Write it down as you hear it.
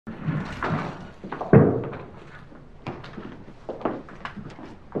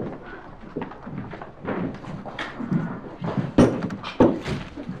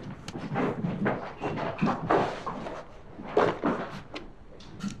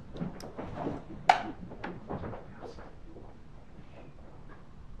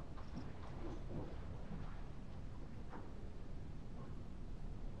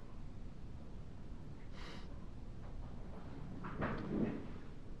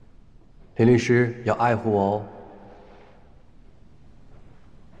林律师要爱护我哦。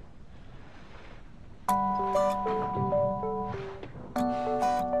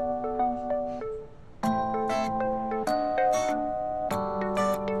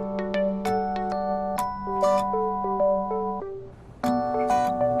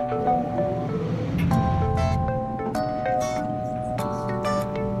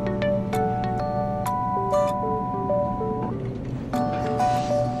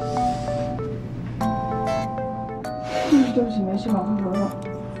对不起，没事，马上回来。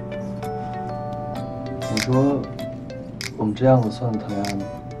你说我们这样子算谈恋爱吗？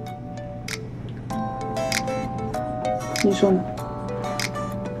你说呢？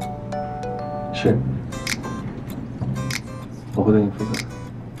是，我会对你负责的。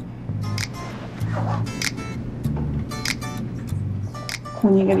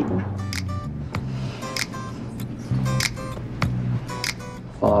送你一个礼物。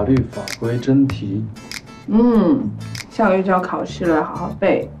法律法规真题。下个月就要考试了，好好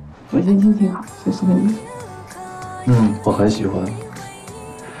背。我今天心情好，所以送给你。我很喜欢。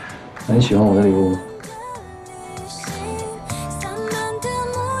那你喜欢我的礼物吗？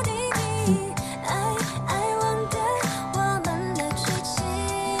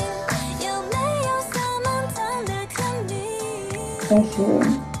但是。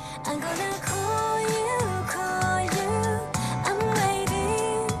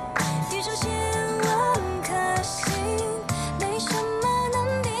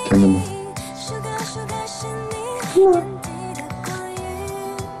真的吗？真的。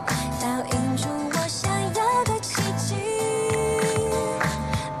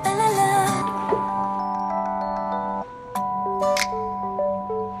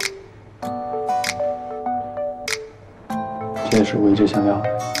这也是我一直想要的。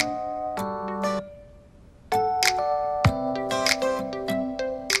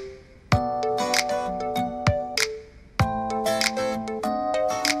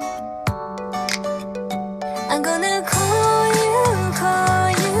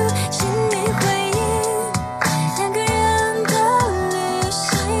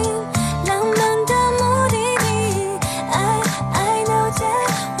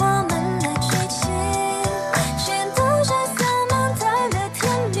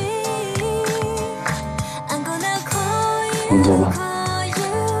我们走吧。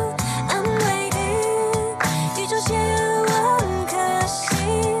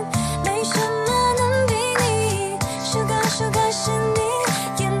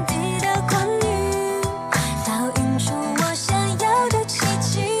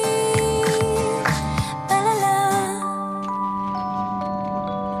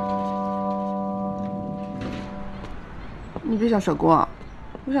你别小甩锅啊！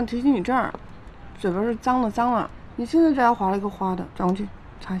我想提醒你这儿，嘴巴是脏了。你现在这还划了一个花的，转过去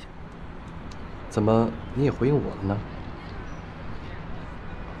擦一下。怎么你也回应我了呢？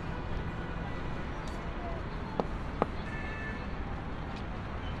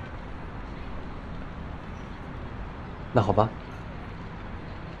那好吧，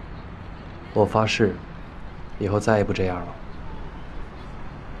我发誓，以后再也不这样了。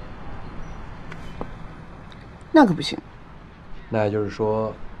那可不行。那也就是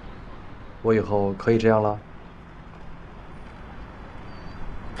说，我以后可以这样了？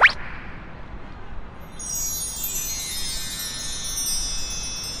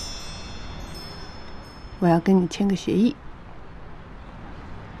我要跟你签个协议。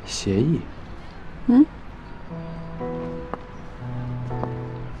协议？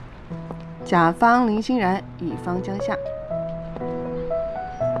甲方林欣然，乙方江夏。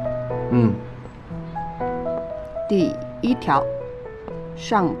第1条，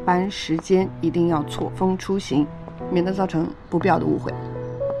上班时间一定要错峰出行，免得造成不必要的误会。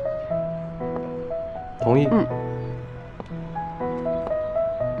同意。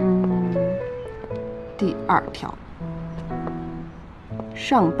第2条，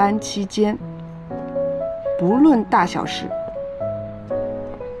上班期间，不论大小事，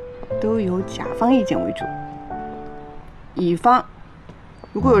都由甲方意见为主。乙方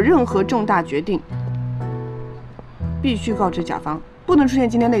如果有任何重大决定，必须告知甲方，不能出现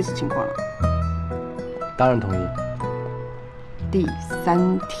今天类似情况了。当然同意。第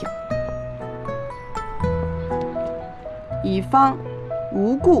3条，乙方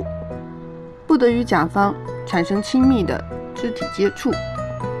无故不得与甲方产生亲密的肢体接触。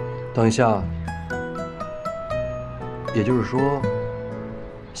等一下，也就是说，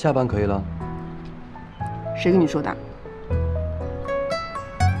下班可以了？谁跟你说的？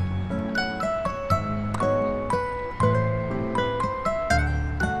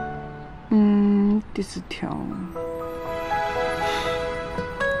第4条，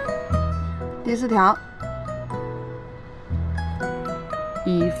第4条，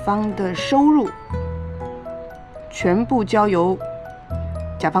乙方的收入全部交由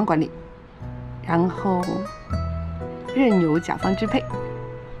甲方管理，然后任由甲方支配。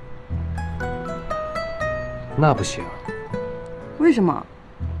那不行，为什么？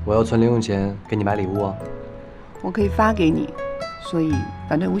我要存零用钱给你买礼物啊。我可以发给你，所以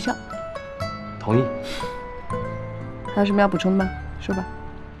反对无效。同意。还有什么要补充的吗？说吧。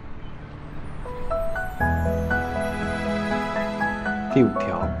第5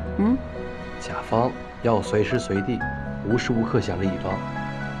条，甲方要随时随地、无时无刻想着乙方，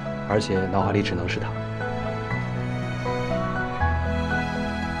而且脑海里只能是他。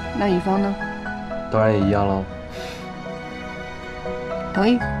那乙方呢？当然也一样喽。同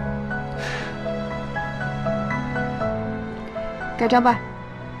意。盖章吧。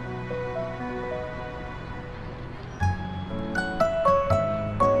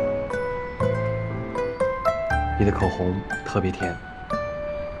你的口红特别甜。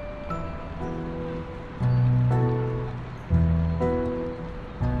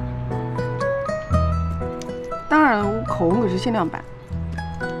当然了，我口红可是限量版，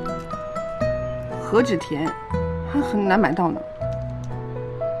何止甜，还很难买到呢。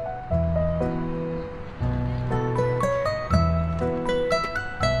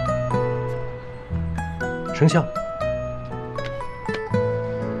生效。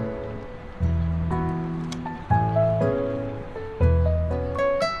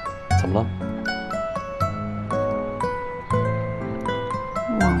怎么了？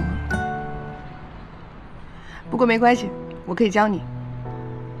忘了。不过没关系，我可以教你。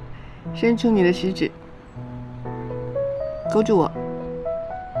伸出你的食指，勾住我，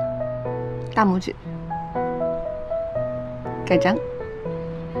大拇指，盖章。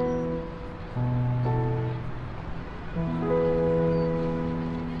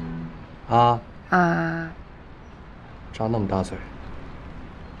张那么大嘴，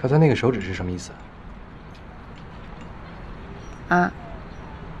刚才那个手指是什么意思？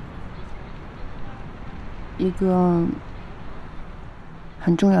一个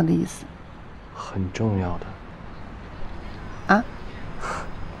很重要的意思。很重要的。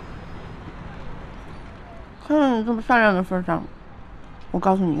看在你这么善良的份上，我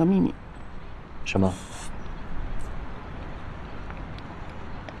告诉你一个秘密。什么？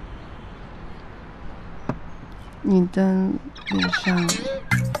你的脸上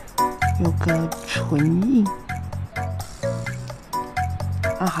有个唇印。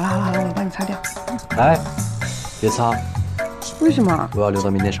好了，我帮你擦掉。哎，别擦。为什么？我要留到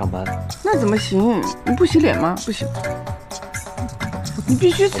明天上班。那怎么行？你不洗脸吗？不行，你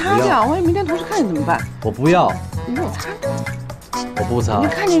必须擦掉，万一明天同事看见怎么办？我不要。你给我擦。我不擦。你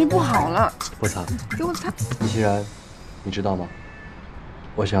看见就不好了。不擦。给我擦。倪欣然，你知道吗？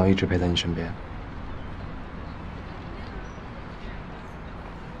我想要一直陪在你身边。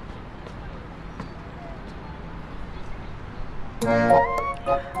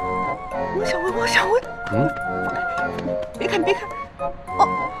我想问。别看。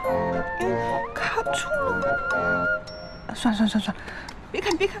卡住了。算了，别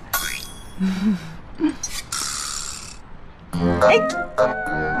看。知道。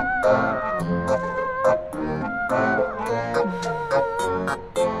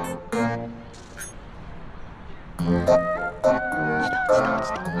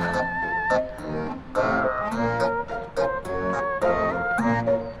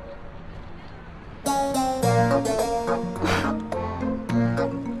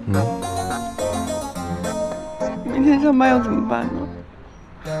明天上班要怎么办呢？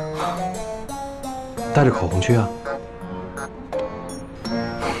带着口红去啊。